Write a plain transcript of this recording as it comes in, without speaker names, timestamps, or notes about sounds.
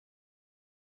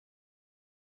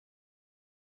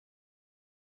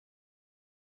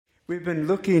We've been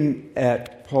looking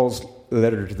at Paul's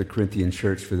letter to the Corinthian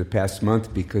church for the past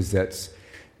month because that's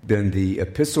been the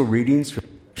epistle readings from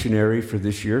the lectionary for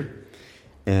this year.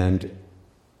 And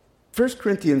 1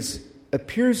 Corinthians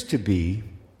appears to be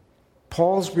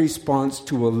Paul's response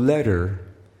to a letter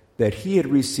that he had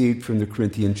received from the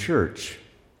Corinthian church.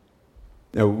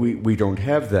 Now, we don't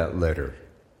have that letter,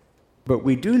 but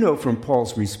we do know from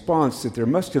Paul's response that there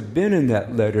must have been in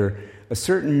that letter a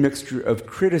certain mixture of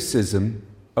criticism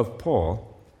of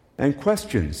Paul and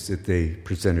questions that they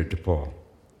presented to Paul.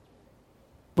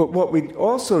 But what we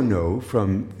also know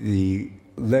from the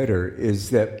letter is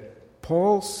that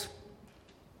Paul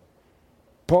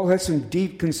had some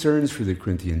deep concerns for the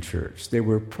Corinthian church. There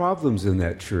were problems in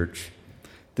that church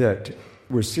that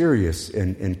were serious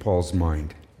in Paul's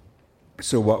mind.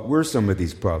 So what were some of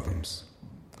these problems?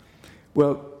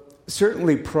 Well,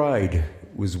 certainly pride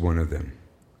was one of them.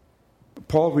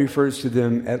 Paul refers to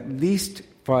them at least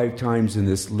 5 times in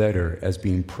this letter as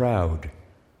being proud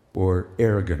or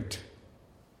arrogant.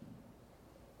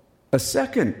 A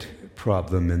second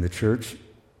problem in the church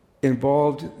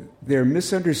involved their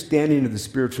misunderstanding of the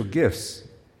spiritual gifts.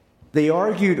 They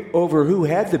argued over who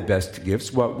had the best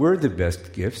gifts, what were the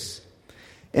best gifts,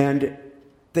 and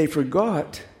they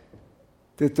forgot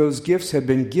that those gifts had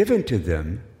been given to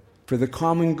them for the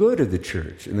common good of the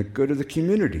church and the good of the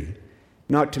community,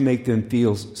 not to make them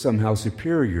feel somehow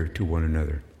superior to one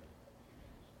another.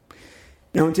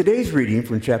 Now, in today's reading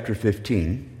from chapter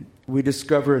 15, we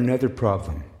discover another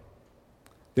problem.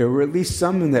 There were at least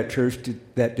some in that church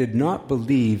that did not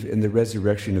believe in the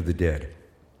resurrection of the dead.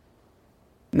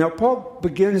 Now, Paul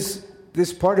begins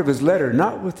this part of his letter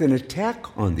not with an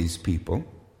attack on these people,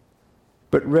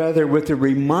 but rather with a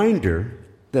reminder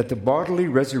that the bodily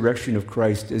resurrection of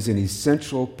Christ is an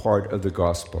essential part of the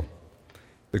gospel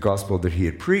that he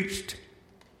had preached,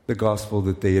 the gospel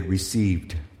that they had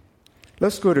received.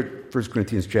 Let's go to 1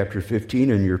 Corinthians chapter 15.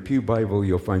 In your Pew Bible,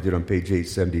 you'll find it on page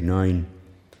 879,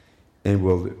 and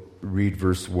we'll read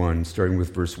verse 1, starting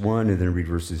with verse 1, and then read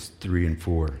verses 3 and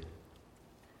 4.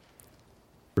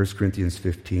 1 Corinthians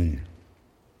 15.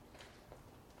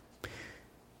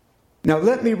 Now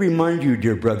let me remind you,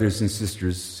 dear brothers and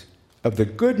sisters, of the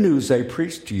good news I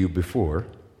preached to you before.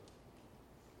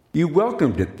 You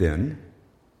welcomed it then,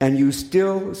 and you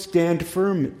still stand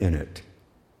firm in it.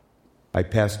 I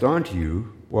passed on to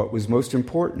you what was most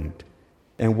important,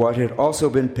 and what had also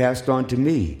been passed on to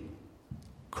me.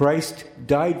 Christ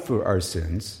died for our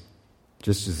sins,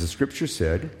 just as the Scripture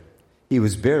said. He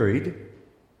was buried,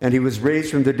 and he was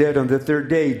raised from the dead on the 3rd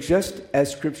day, just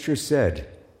as Scripture said.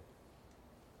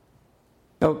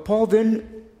 Now, Paul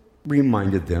then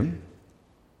reminded them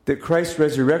that Christ's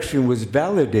resurrection was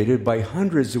validated by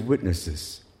hundreds of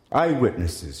witnesses,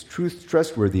 eyewitnesses,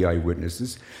 trustworthy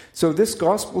eyewitnesses. So this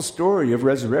gospel story of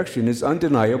resurrection is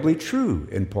undeniably true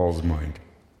in Paul's mind.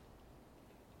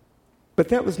 But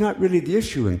that was not really the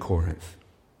issue in Corinth.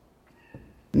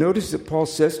 Notice that Paul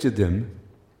says to them,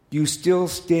 you still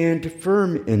stand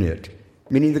firm in it,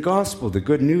 meaning the gospel, the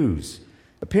good news.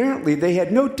 Apparently, they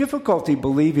had no difficulty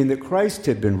believing that Christ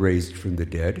had been raised from the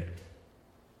dead.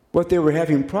 What they were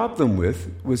having problem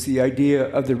with was the idea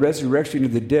of the resurrection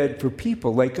of the dead for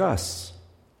people like us.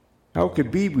 How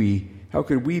could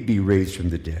we be raised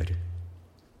from the dead?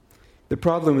 The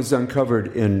problem is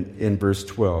uncovered in verse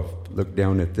 12. Look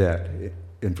down at that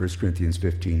in 1 Corinthians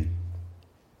 15.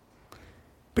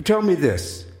 But tell me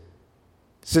this.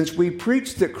 Since we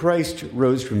preach that Christ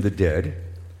rose from the dead,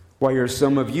 why are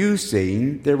some of you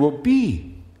saying there will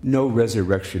be no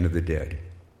resurrection of the dead?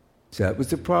 So that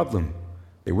was the problem.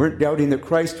 They weren't doubting that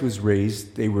Christ was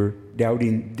raised. They were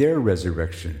doubting their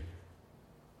resurrection.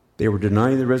 They were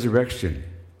denying the resurrection.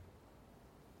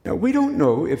 Now, we don't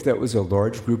know if that was a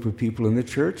large group of people in the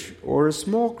church or a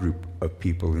small group of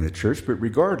people in the church, but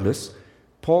regardless,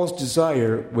 Paul's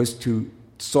desire was to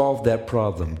solve that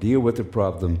problem, deal with the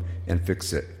problem, and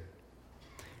fix it.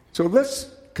 So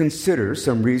let's consider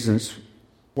some reasons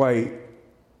why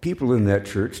people in that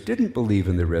church didn't believe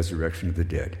in the resurrection of the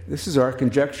dead. This is our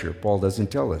conjecture. Paul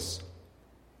doesn't tell us.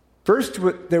 First,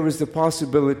 there was the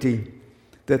possibility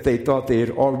that they thought they had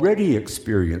already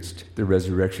experienced the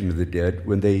resurrection of the dead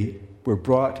when they were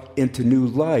brought into new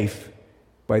life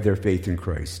by their faith in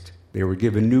Christ. They were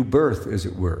given new birth, as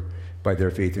it were, by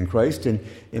their faith in Christ, and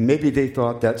maybe they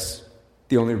thought that's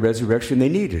the only resurrection they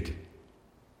needed.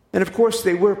 And of course,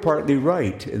 they were partly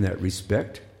right in that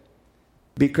respect,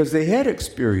 because they had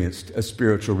experienced a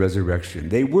spiritual resurrection.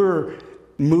 They were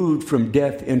moved from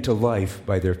death into life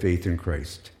by their faith in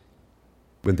Christ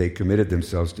when they committed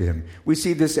themselves to him. We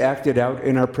see this acted out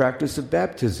in our practice of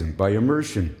baptism by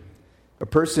immersion. A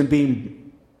person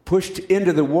being pushed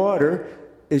into the water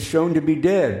is shown to be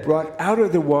dead. Brought out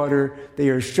of the water, they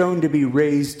are shown to be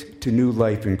raised to new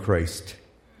life in Christ.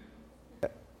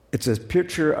 It's a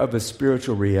picture of a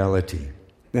spiritual reality.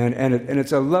 And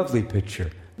it's a lovely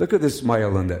picture. Look at the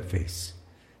smile on that face.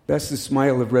 That's the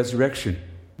smile of resurrection,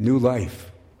 new life.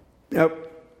 Now,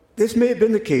 this may have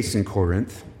been the case in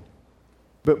Corinth,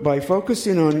 but by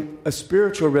focusing on a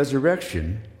spiritual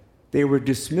resurrection, they were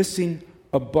dismissing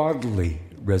a bodily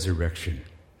resurrection.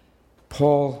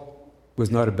 Paul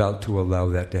was not about to allow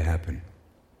that to happen.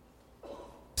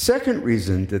 Second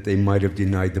reason that they might have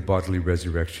denied the bodily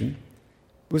resurrection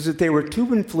was that they were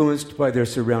too influenced by their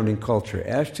surrounding culture.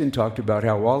 Ashton talked about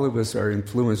how all of us are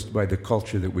influenced by the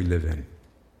culture that we live in,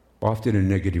 often in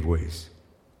negative ways.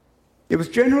 It was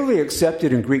generally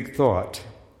accepted in Greek thought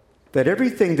that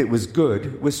everything that was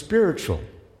good was spiritual,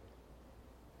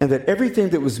 and that everything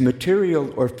that was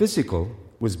material or physical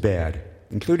was bad,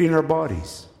 including our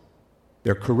bodies.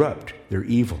 They're corrupt, they're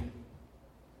evil.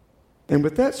 And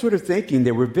with that sort of thinking,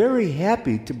 they were very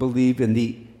happy to believe in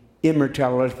the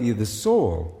immortality of the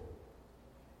soul.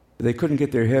 They couldn't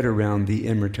get their head around the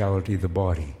immortality of the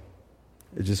body.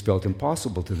 It just felt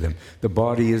impossible to them. The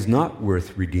body is not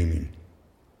worth redeeming.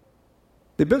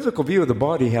 The biblical view of the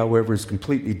body, however, is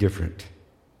completely different.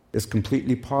 It's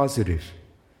completely positive.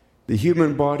 The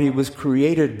human body was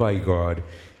created by God,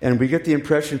 and we get the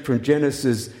impression from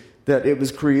Genesis that it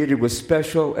was created with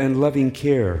special and loving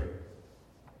care.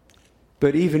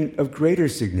 But even of greater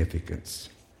significance,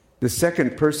 the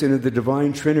second person of the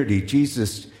divine Trinity,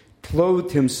 Jesus,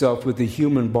 clothed himself with a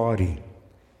human body,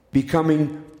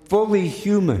 becoming fully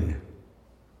human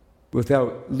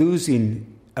without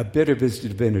losing a bit of his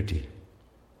divinity.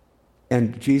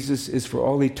 And Jesus is for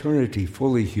all eternity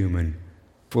fully human,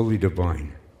 fully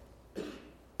divine.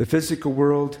 The physical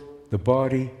world, the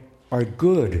body, are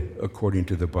good according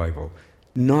to the Bible,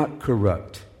 not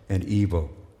corrupt and evil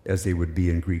as they would be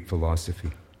in Greek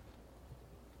philosophy.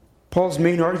 Paul's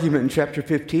main argument in chapter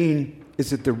 15 is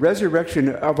that the resurrection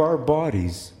of our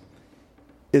bodies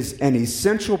is an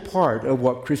essential part of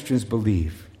what Christians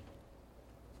believe.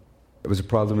 There was a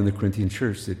problem in the Corinthian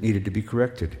church that needed to be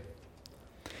corrected.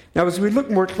 Now, as we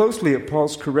look more closely at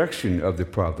Paul's correction of the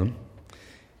problem,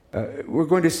 we're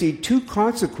going to see two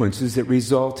consequences that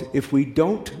result if we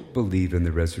don't believe in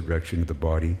the resurrection of the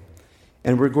body.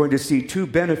 And we're going to see two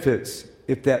benefits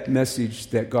if that message,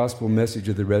 that gospel message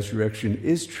of the resurrection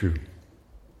is true.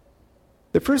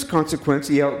 The first consequence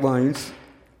he outlines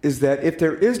is that if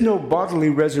there is no bodily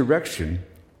resurrection,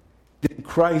 then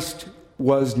Christ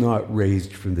was not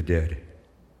raised from the dead.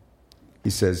 He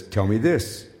says, "Tell me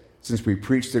this. Since we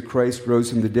preach that Christ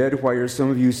rose from the dead, why are some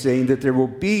of you saying that there will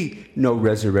be no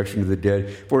resurrection of the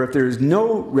dead? For if there is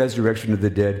no resurrection of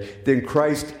the dead, then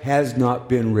Christ has not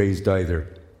been raised either."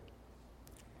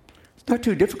 It's not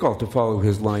too difficult to follow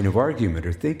his line of argument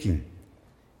or thinking.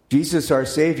 Jesus, our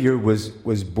Savior,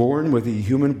 was born with a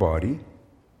human body,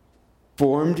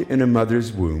 formed in a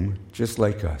mother's womb, just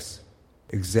like us,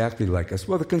 exactly like us.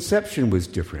 Well, the conception was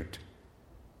different,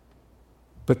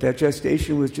 but that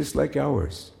gestation was just like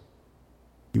ours.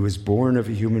 He was born of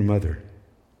a human mother.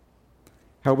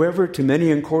 However, to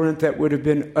many in Corinth, that would have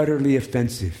been utterly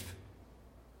offensive.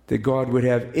 That God would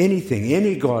have anything,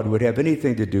 any God would have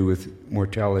anything to do with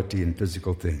mortality and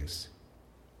physical things.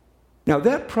 Now,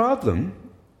 that problem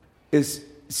is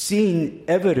seen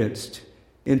evidenced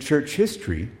in church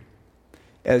history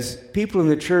as people in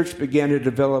the church began to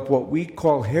develop what we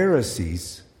call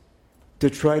heresies to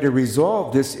try to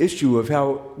resolve this issue of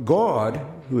how God,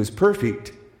 who is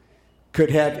perfect,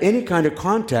 could have any kind of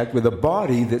contact with a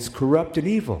body that's corrupt and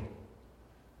evil.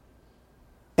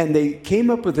 And they came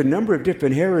up with a number of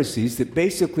different heresies that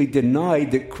basically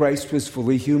denied that Christ was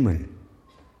fully human.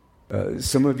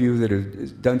 Some of you that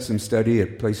have done some study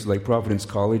at places like Providence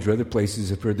College or other places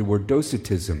have heard the word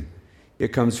docetism.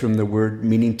 It comes from the word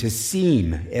meaning to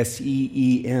seem,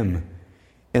 S-E-E-M.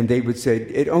 And they would say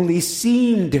it only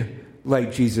seemed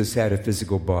like Jesus had a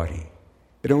physical body.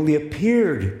 It only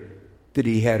appeared that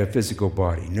he had a physical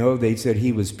body. No, they said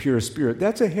he was pure spirit.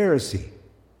 That's a heresy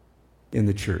in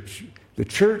the church. The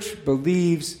church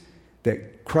believes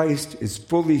that Christ is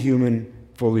fully human,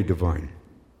 fully divine.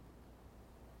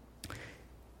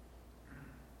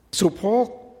 So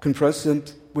Paul confronts them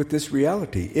with this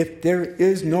reality. If there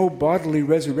is no bodily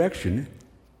resurrection,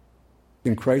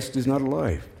 then Christ is not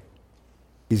alive.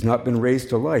 He's not been raised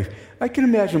to life. I can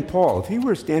imagine Paul, if he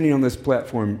were standing on this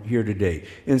platform here today,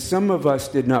 and some of us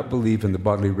did not believe in the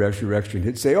bodily resurrection,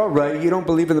 he'd say, all right, you don't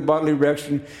believe in the bodily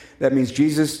resurrection, that means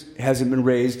Jesus hasn't been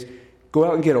raised. Go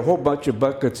out and get a whole bunch of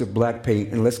buckets of black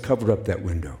paint and let's cover up that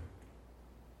window.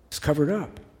 It's covered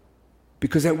up.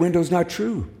 because that window's not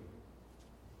true.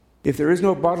 If there is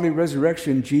no bodily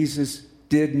resurrection, Jesus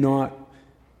did not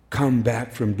come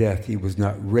back from death. He was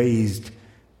not raised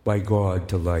by God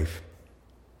to life.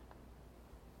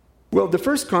 Well, the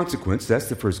first consequence, that's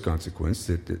the first consequence,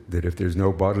 that if there's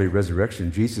no bodily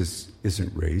resurrection, Jesus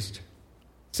isn't raised.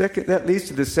 Second, that leads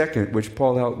to the second, which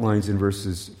Paul outlines in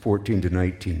verses 14 to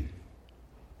 19.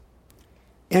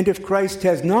 And if Christ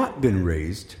has not been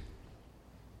raised,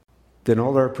 then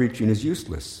all our preaching is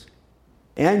useless,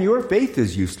 and your faith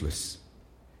is useless.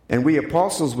 And we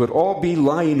apostles would all be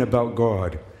lying about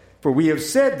God. For we have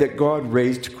said that God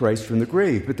raised Christ from the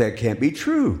grave, but that can't be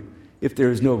true if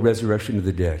there is no resurrection of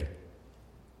the dead.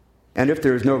 And if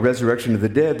there is no resurrection of the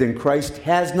dead, then Christ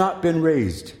has not been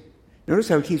raised. Notice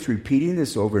how he keeps repeating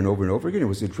this over and over and over again. It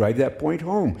was to drive that point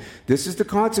home. This is the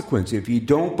consequence. If you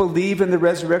don't believe in the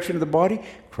resurrection of the body,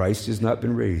 Christ has not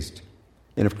been raised.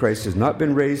 And if Christ has not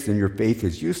been raised, then your faith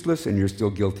is useless and you're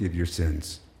still guilty of your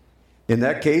sins. In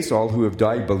that case, all who have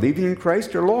died believing in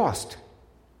Christ are lost.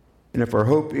 And if our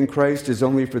hope in Christ is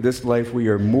only for this life, we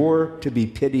are more to be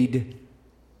pitied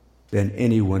than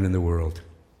anyone in the world.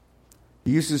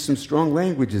 He uses some strong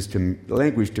language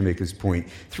to make his point.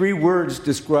 3 words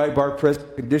describe our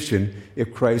present condition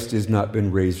if Christ has not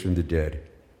been raised from the dead.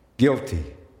 Guilty,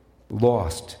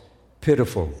 lost,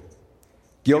 pitiful.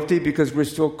 Guilty because we're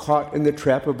still caught in the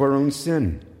trap of our own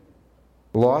sin.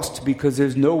 Lost because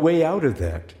there's no way out of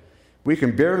that. We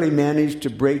can barely manage to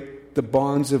break the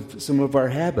bonds of some of our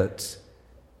habits.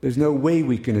 There's no way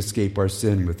we can escape our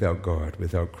sin without God,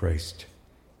 without Christ.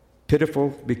 Pitiful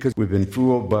because we've been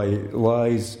fooled by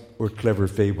lies or clever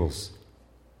fables.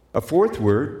 A 4th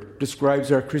word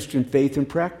describes our Christian faith and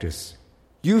practice.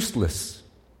 Useless.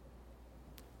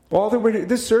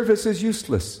 This service is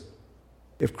useless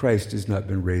if Christ has not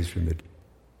been raised from the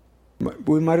dead.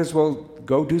 We might as well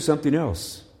go do something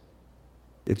else.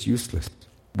 It's useless.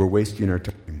 We're wasting our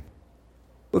time.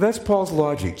 Well, that's Paul's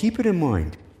logic. Keep it in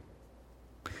mind.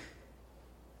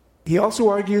 He also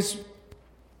argues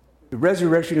the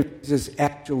resurrection of Jesus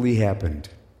actually happened.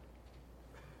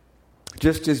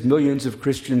 Just as millions of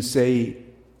Christians say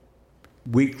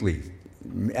weekly,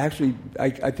 actually,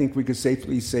 I think we could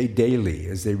safely say daily,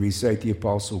 as they recite the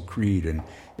Apostle Creed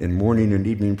in morning and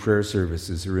evening prayer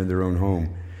services or in their own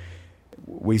home.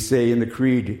 We say in the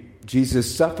Creed,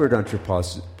 Jesus suffered under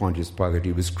Pontius Pilate.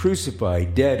 He was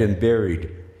crucified, dead, and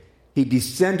buried. He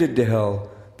descended to hell.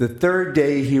 The 3rd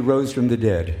day he rose from the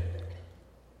dead.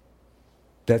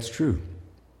 That's true.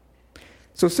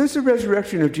 So since the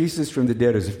resurrection of Jesus from the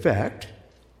dead is a fact,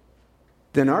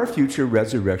 then our future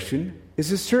resurrection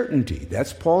is a certainty.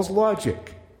 That's Paul's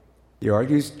logic. He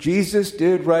argues Jesus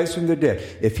did rise from the dead.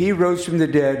 If he rose from the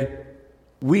dead,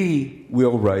 we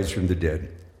will rise from the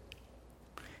dead.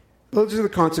 Those are the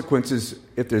consequences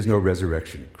if there's no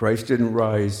resurrection. Christ didn't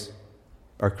rise.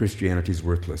 Our Christianity is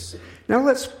worthless. Now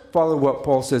let's follow what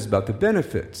Paul says about the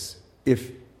benefits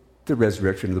if the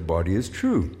resurrection of the body is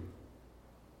true.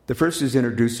 The first is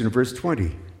introduced in verse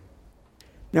 20.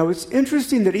 Now it's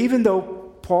interesting that even though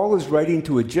Paul is writing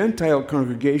to a Gentile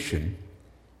congregation,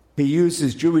 he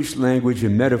uses Jewish language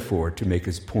and metaphor to make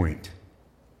his point.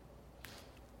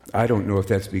 I don't know if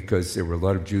that's because there were a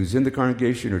lot of Jews in the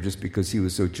congregation or just because he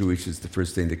was so Jewish is the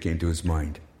first thing that came to his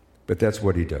mind. But that's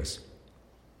what he does.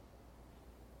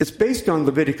 It's based on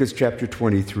Leviticus chapter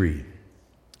 23.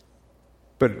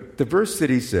 But the verse that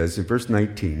he says in verse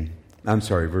 20,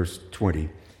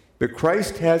 but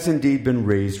Christ has indeed been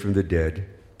raised from the dead,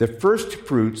 the first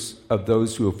fruits of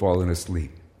those who have fallen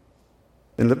asleep.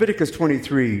 In Leviticus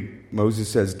 23, Moses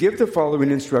says, give the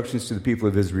following instructions to the people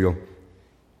of Israel.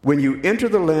 When you enter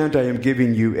the land I am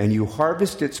giving you and you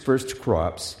harvest its first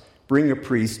crops, bring the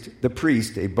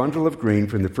priest, a bundle of grain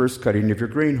from the first cutting of your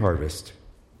grain harvest.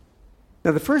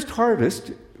 Now the first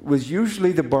harvest was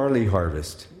usually the barley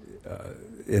harvest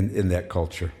in that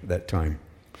culture, that time.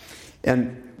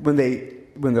 And when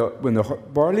the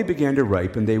barley began to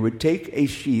ripen, they would take a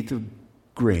sheaf of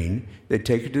grain, they'd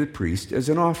take it to the priest as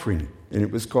an offering, and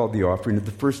it was called the offering of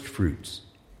the first fruits.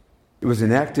 It was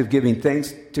an act of giving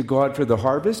thanks to God for the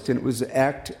harvest, and it was an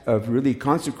act of really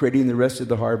consecrating the rest of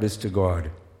the harvest to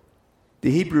God.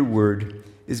 The Hebrew word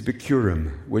is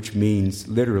bikurim, which means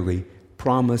literally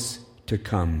promise to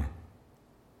come.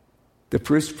 The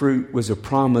first fruit was a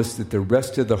promise that the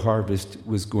rest of the harvest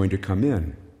was going to come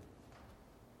in.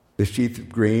 The sheaf of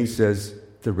grain says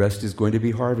the rest is going to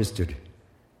be harvested.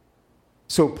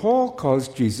 So Paul calls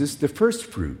Jesus the first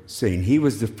fruit, saying he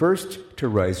was the first to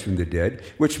rise from the dead,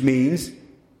 which means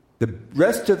the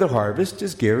rest of the harvest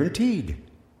is guaranteed.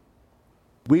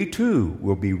 We too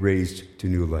will be raised to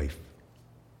new life.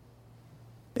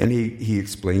 And he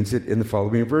explains it in the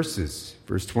following verses.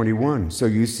 Verse 21, so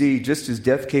you see, just as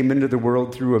death came into the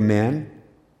world through a man,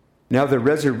 now the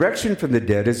resurrection from the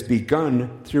dead has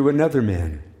begun through another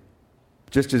man.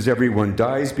 Just as everyone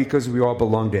dies because we all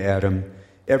belong to Adam,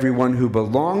 everyone who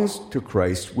belongs to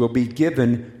Christ will be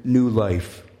given new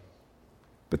life.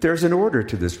 But there's an order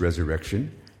to this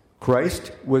resurrection.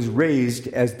 Christ was raised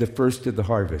as the first of the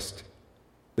harvest.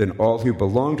 Then all who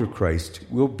belong to Christ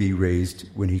will be raised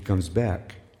when he comes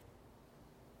back.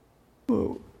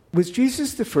 Well, was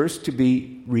Jesus the first to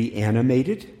be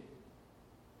reanimated?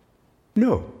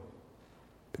 No.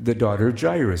 The daughter of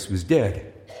Jairus was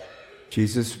dead.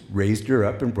 Jesus raised her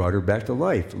up and brought her back to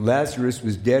life. Lazarus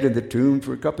was dead in the tomb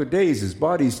for a couple of days. His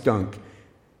body stunk.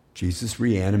 Jesus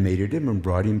reanimated him and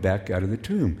brought him back out of the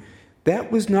tomb.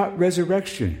 That was not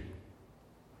resurrection,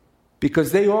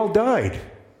 because they all died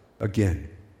again.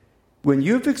 When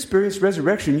you've experienced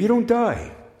resurrection, you don't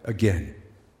die again.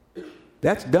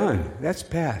 That's done. That's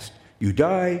past. You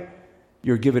die,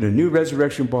 you're given a new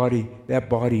resurrection body. That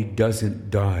body doesn't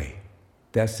die.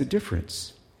 That's the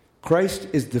difference. Christ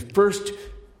is the first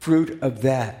fruit of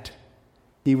that.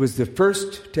 He was the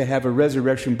first to have a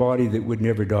resurrection body that would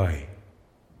never die.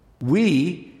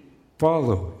 We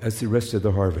follow as the rest of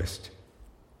the harvest.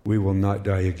 We will not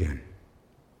die again.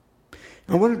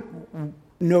 I want to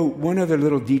note one other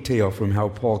little detail from how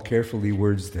Paul carefully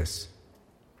words this.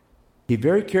 He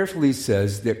very carefully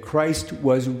says that Christ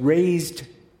was raised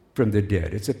from the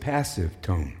dead. It's a passive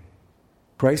tone.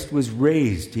 Christ was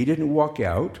raised. He didn't walk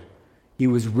out. He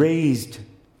was raised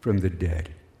from the dead.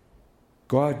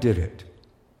 God did it.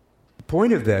 The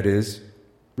point of that is,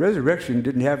 resurrection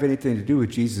didn't have anything to do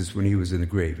with Jesus when he was in the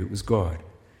grave. It was God.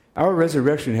 Our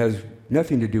resurrection has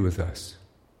nothing to do with us.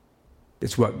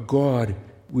 It's what God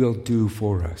will do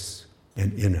for us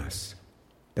and in us.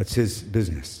 That's his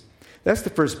business. That's the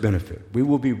first benefit. We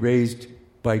will be raised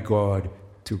by God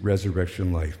to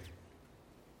resurrection life.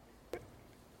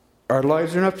 Our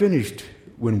lives are not finished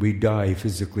when we die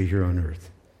physically here on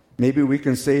earth. Maybe we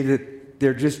can say that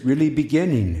they're just really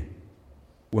beginning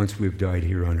once we've died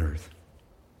here on earth.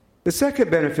 The second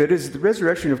benefit is the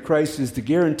resurrection of Christ is the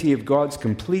guarantee of God's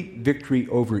complete victory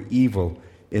over evil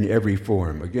in every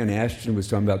form. Again, Ashton was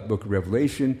talking about the book of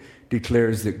Revelation,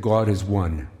 declares that God has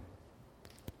won.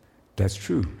 That's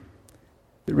true.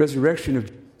 The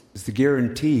resurrection is the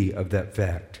guarantee of that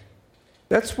fact.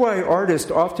 That's why artists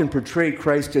often portray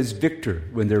Christ as victor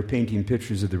when they're painting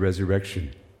pictures of the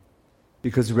resurrection.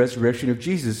 Because the resurrection of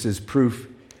Jesus is proof,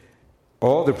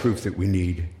 all the proof that we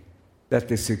need, that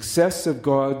the success of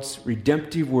God's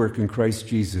redemptive work in Christ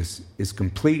Jesus is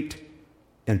complete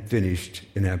and finished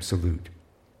and absolute.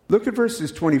 Look at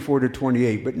verses 24 to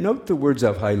 28, but note the words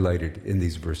I've highlighted in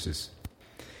these verses.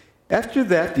 After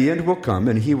that, the end will come,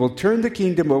 and he will turn the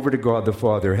kingdom over to God the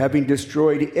Father, having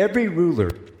destroyed every ruler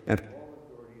and all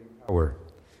authority and power.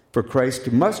 For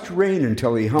Christ must reign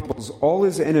until he humbles all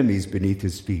his enemies beneath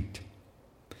his feet.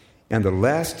 And the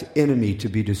last enemy to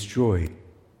be destroyed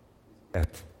is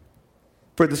death.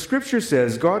 For the Scripture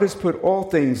says, God has put all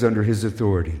things under his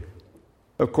authority.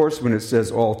 Of course, when it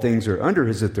says all things are under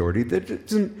his authority,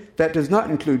 that does not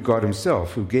include God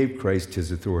himself, who gave Christ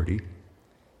his authority.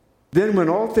 Then when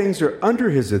all things are under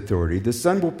his authority, the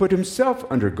Son will put himself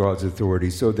under God's authority,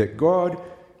 so that God,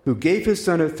 who gave his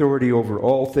Son authority over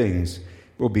all things,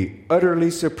 will be utterly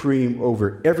supreme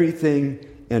over everything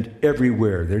and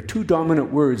everywhere. There are two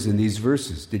dominant words in these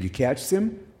verses. Did you catch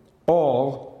them?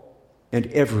 All and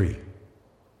every.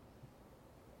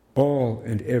 All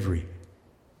and every.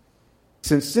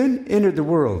 Since sin entered the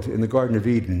world in the Garden of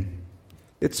Eden,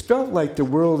 it's felt like the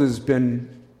world has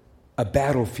been a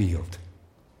battlefield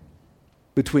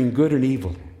between good and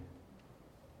evil.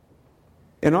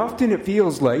 And often it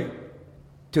feels like,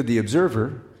 to the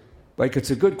observer, like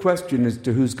it's a good question as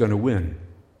to who's going to win.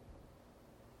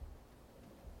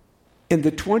 In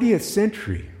the 20th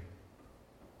century,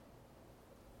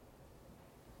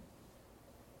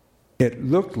 it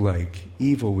looked like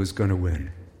evil was going to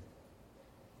win.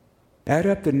 Add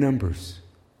up the numbers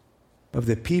of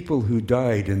the people who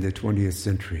died in the 20th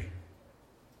century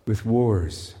with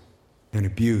wars and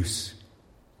abuse,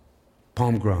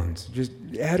 pogroms. Just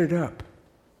add it up.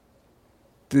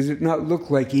 Does it not look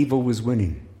like evil was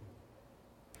winning?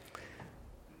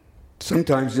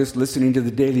 Sometimes just listening to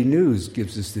the daily news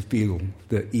gives us the feel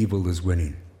that evil is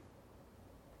winning.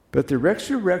 But the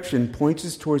resurrection points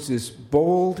us towards this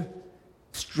bold,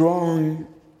 strong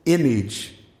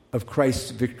image of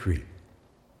Christ's victory.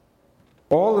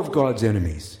 All of God's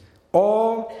enemies,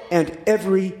 all and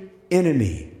every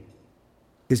enemy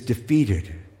is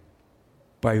defeated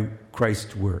by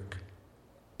Christ's work.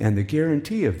 And the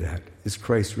guarantee of that is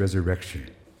Christ's resurrection.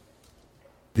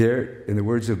 There, in the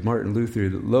words of Martin Luther,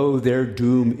 lo, their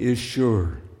doom is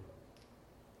sure.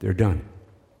 They're done.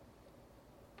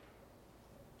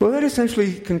 Well, that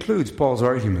essentially concludes Paul's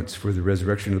arguments for the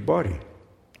resurrection of the body.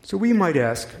 So we might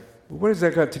ask, well, what has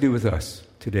that got to do with us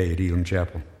today at Elam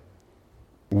Chapel?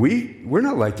 We're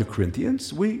not like the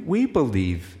Corinthians. We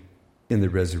believe in the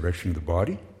resurrection of the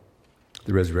body,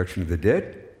 the resurrection of the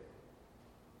dead.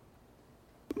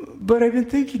 But I've been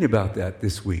thinking about that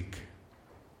this week.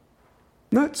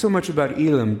 Not so much about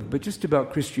Elam, but just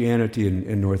about Christianity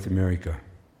in North America.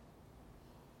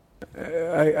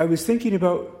 I was thinking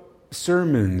about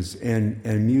sermons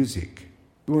and music.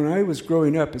 When I was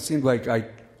growing up, it seemed like I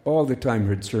all the time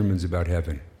heard sermons about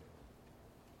heaven.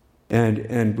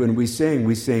 And when we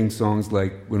sang songs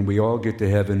like, when we all get to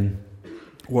heaven,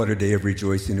 what a day of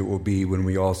rejoicing it will be when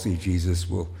we all see Jesus.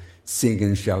 We'll sing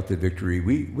and shout the victory.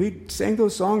 We sang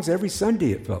those songs every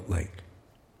Sunday, it felt like.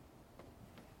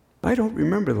 I don't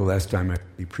remember the last time I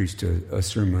preached a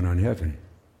sermon on heaven.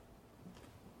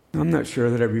 I'm not sure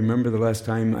that I remember the last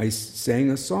time I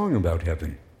sang a song about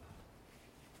heaven.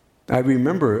 I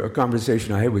remember a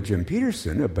conversation I had with Jim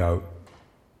Peterson about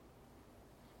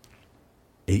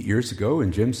 8 years ago,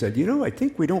 and Jim said, I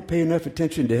think we don't pay enough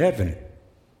attention to heaven.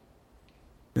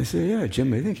 I said, yeah,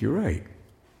 Jim, I think you're right.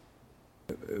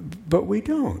 But we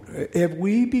don't. Have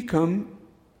we become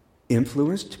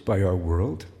influenced by our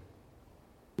world?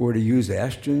 Or to use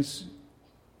Ashton's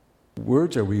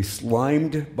words, are we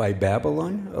slimed by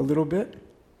Babylon a little bit?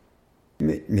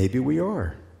 Maybe we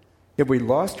are. Have we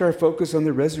lost our focus on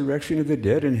the resurrection of the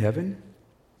dead in heaven?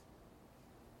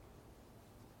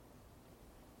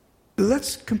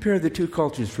 Let's compare the two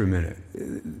cultures for a minute.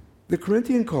 The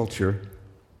Corinthian culture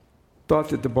thought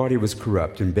that the body was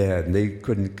corrupt and bad, and they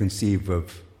couldn't conceive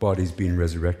of bodies being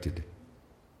resurrected.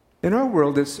 In our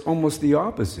world, it's almost the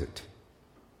opposite.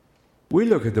 We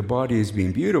look at the body as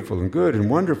being beautiful and good and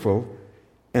wonderful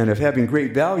and of having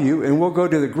great value, and we'll go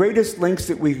to the greatest lengths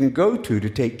that we can go to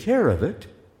take care of it.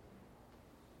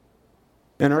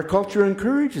 And our culture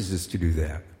encourages us to do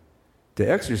that, to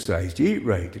exercise, to eat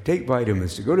right, to take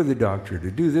vitamins, to go to the doctor,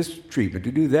 to do this treatment,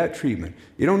 to do that treatment.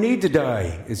 You don't need to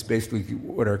die, is basically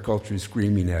what our culture is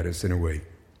screaming at us in a way.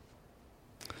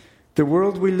 The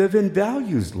world we live in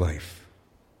values life.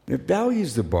 It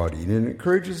values the body, and it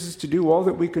encourages us to do all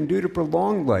that we can do to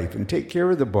prolong life and take care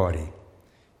of the body.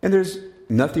 And there's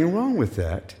nothing wrong with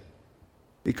that,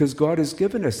 because God has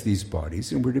given us these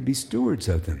bodies, and we're to be stewards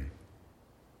of them.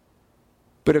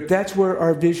 But if that's where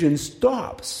our vision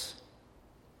stops,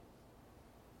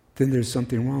 then there's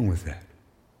something wrong with that.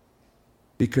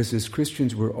 Because as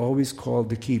Christians, we're always called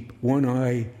to keep one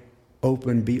eye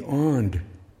open beyond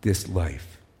this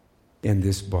life and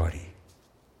this body,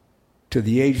 to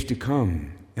the age to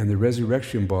come and the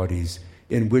resurrection bodies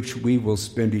in which we will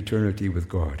spend eternity with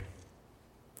God.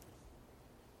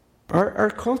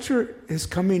 Our culture is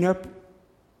coming up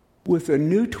with a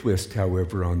new twist,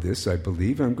 however, on this, I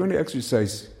believe. I'm going to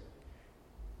exercise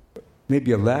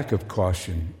maybe a lack of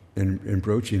caution in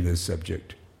broaching this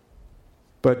subject.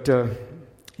 But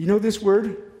you know this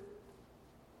word?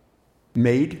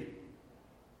 Maid?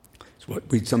 It's what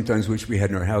we sometimes wish we had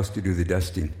in our house to do the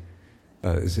dusting.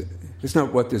 It's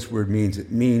not what this word means.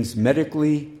 It means medical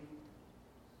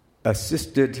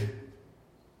assistance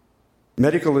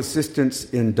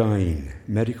in dying.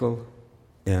 Medical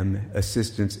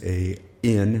assistance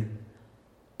in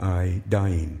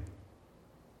dying.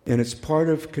 And it's part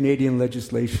of Canadian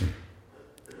legislation.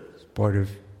 It's part of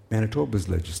Manitoba's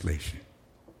legislation.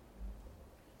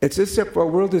 It's as if our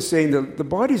world is saying that the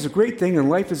body is a great thing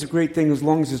and life is a great thing as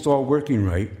long as it's all working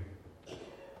right.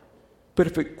 But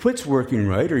if it quits working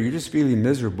right, or you're just feeling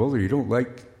miserable, or you don't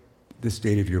like the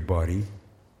state of your body, you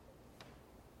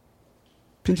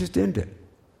can just end it.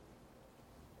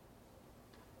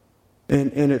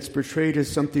 And it's portrayed as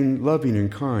something loving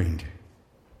and kind.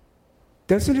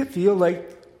 Doesn't it feel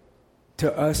like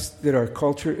to us that our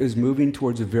culture is moving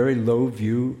towards a very low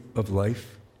view of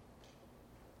life?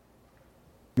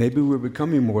 Maybe we're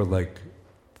becoming more like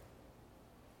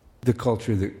the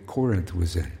culture that Corinth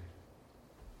was in.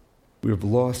 We've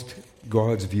lost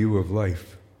God's view of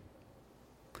life.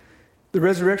 The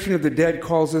resurrection of the dead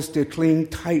calls us to cling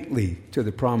tightly to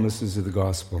the promises of the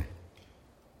gospel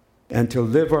and to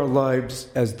live our lives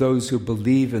as those who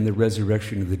believe in the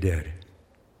resurrection of the dead.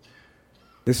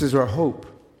 This is our hope.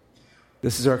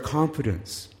 This is our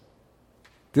confidence.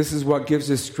 This is what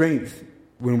gives us strength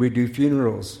when we do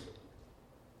funerals.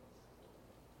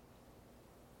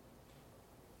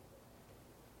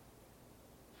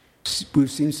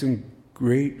 We've seen some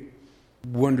great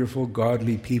wonderful,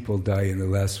 godly people die in the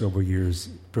last several years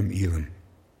from Elam.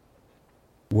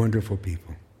 Wonderful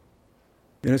people.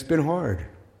 And it's been hard.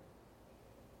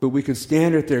 But we can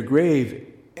stand at their grave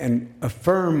and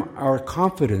affirm our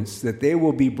confidence that they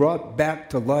will be brought back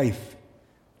to life,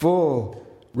 full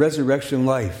resurrection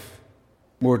life,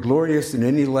 more glorious than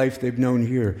any life they've known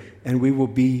here, and we will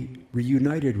be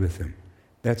reunited with them.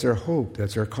 That's our hope.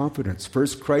 That's our confidence.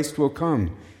 First, Christ will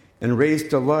come and raise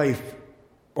to life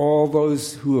all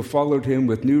those who have followed him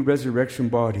with new resurrection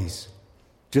bodies,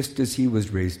 just as he was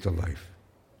raised to life.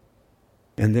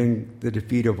 And then the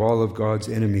defeat of all of God's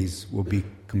enemies will be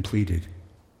completed.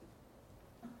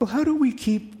 Well, how do we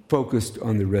keep focused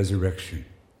on the resurrection?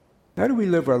 How do we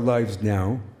live our lives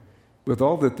now with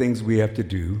all the things we have to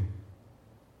do,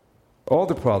 all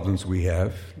the problems we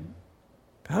have?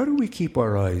 How do we keep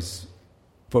our eyes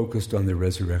focused on the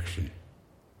resurrection?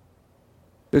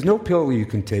 There's no pill you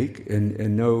can take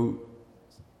and no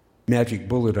magic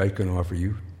bullet I can offer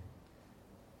you.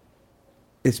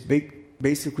 It's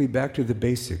basically back to the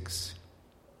basics.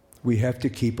 We have to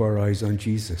keep our eyes on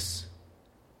Jesus,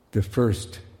 the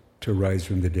first to rise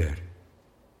from the dead.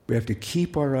 We have to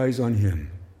keep our eyes on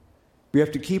him. We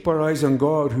have to keep our eyes on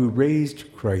God, who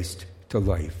raised Christ to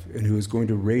life and who is going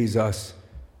to raise us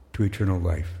to eternal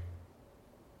life.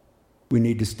 We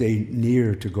need to stay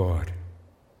near to God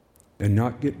and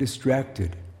not get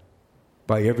distracted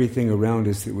by everything around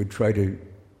us that would try to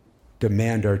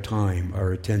demand our time,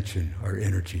 our attention, our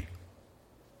energy.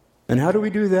 And how do we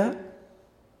do that?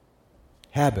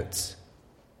 Habits.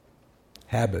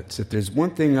 Habits. If there's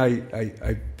one thing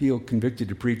I feel convicted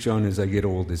to preach on as I get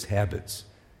old, is habits.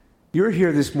 You're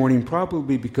here this morning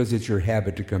probably because it's your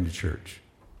habit to come to church.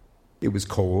 It was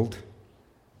cold.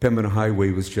 Pembina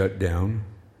Highway was shut down.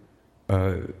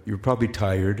 You're probably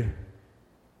tired.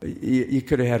 You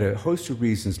could have had a host of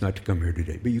reasons not to come here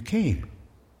today, but you came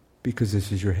because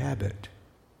this is your habit.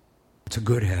 It's a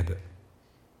good habit.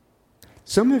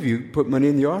 Some of you put money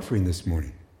in the offering this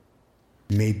morning.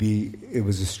 Maybe it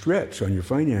was a stretch on your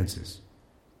finances,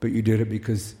 but you did it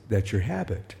because that's your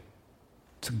habit.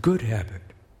 It's a good habit.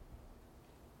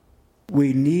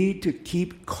 We need to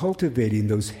keep cultivating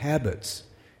those habits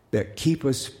that keep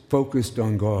us focused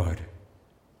on God,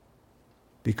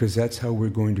 because that's how we're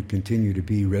going to continue to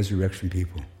be resurrection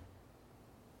people,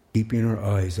 keeping our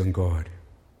eyes on God.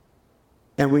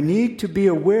 And we need to be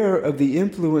aware of the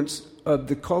influence of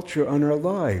the culture on our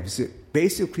lives. It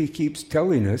basically keeps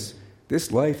telling us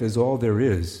this life is all there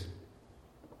is.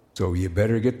 So you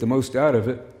better get the most out of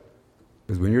it,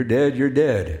 because when you're dead, you're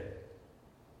dead.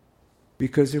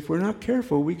 Because if we're not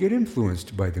careful, we get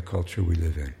influenced by the culture we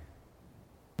live in.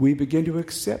 We begin to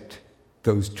accept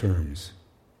those terms.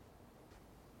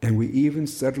 And we even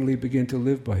subtly begin to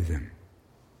live by them.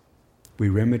 We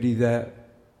remedy that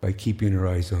by keeping our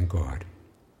eyes on God.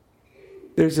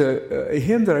 There's a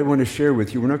hymn that I want to share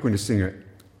with you. We're not going to sing it,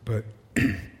 but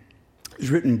it's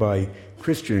written by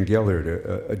Christian Gellert,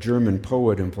 a German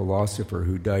poet and philosopher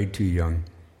who died too young.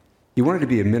 He wanted to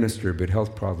be a minister, but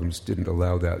health problems didn't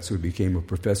allow that, so he became a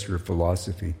professor of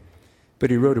philosophy.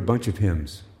 But he wrote a bunch of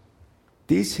hymns.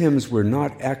 These hymns were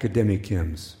not academic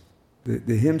hymns.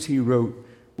 The hymns he wrote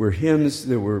were hymns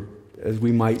that were, as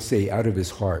we might say, out of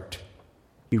his heart.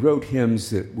 He wrote hymns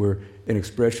that were an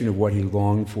expression of what he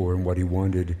longed for and what he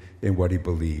wanted and what he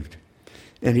believed.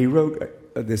 And he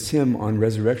wrote this hymn on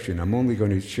resurrection. I'm only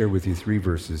going to share with you 3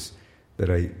 verses that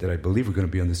I believe are going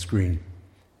to be on the screen.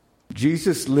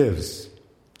 Jesus lives,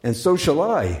 and so shall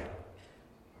I.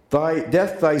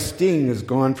 Thy sting is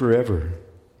gone forever.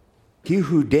 He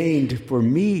who deigned for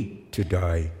me to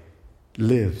die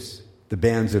lives, the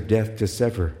bands of death to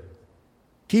sever.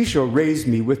 He shall raise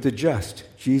me with the just.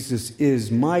 Jesus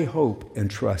is my hope and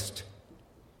trust.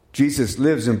 Jesus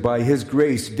lives, and by his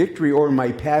grace, victory o'er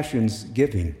my passions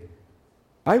giving,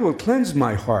 I will cleanse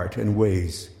my heart and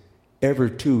ways, ever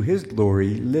to his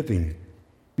glory living.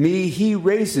 Me he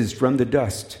raises from the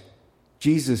dust.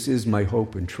 Jesus is my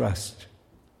hope and trust.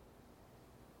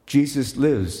 Jesus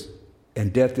lives,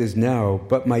 and death is now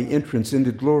but my entrance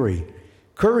into glory.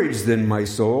 Courage then, my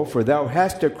soul, for thou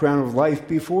hast a crown of life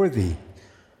before thee.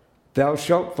 Thou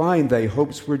shalt find thy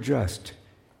hopes were just.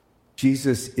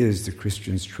 Jesus is the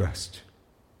Christian's trust.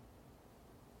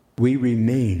 We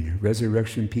remain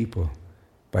resurrection people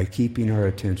by keeping our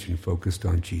attention focused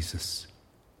on Jesus.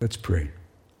 Let's pray.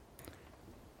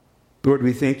 Lord,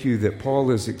 we thank you that Paul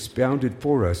has expounded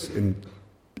for us in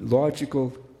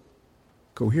logical,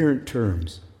 coherent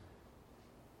terms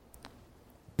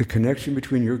the connection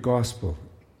between your gospel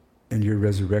and your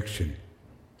resurrection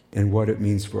and what it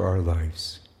means for our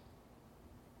lives.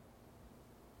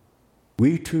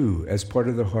 we too, as part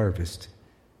of the harvest,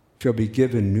 shall be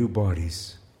given new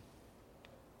bodies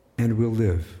and will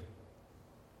live.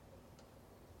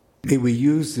 May we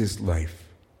use this life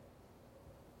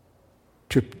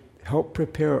to help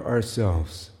prepare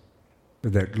ourselves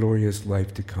for that glorious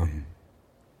life to come.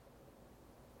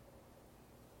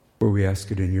 For we ask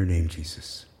it in your name,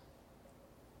 Jesus.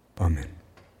 Amen.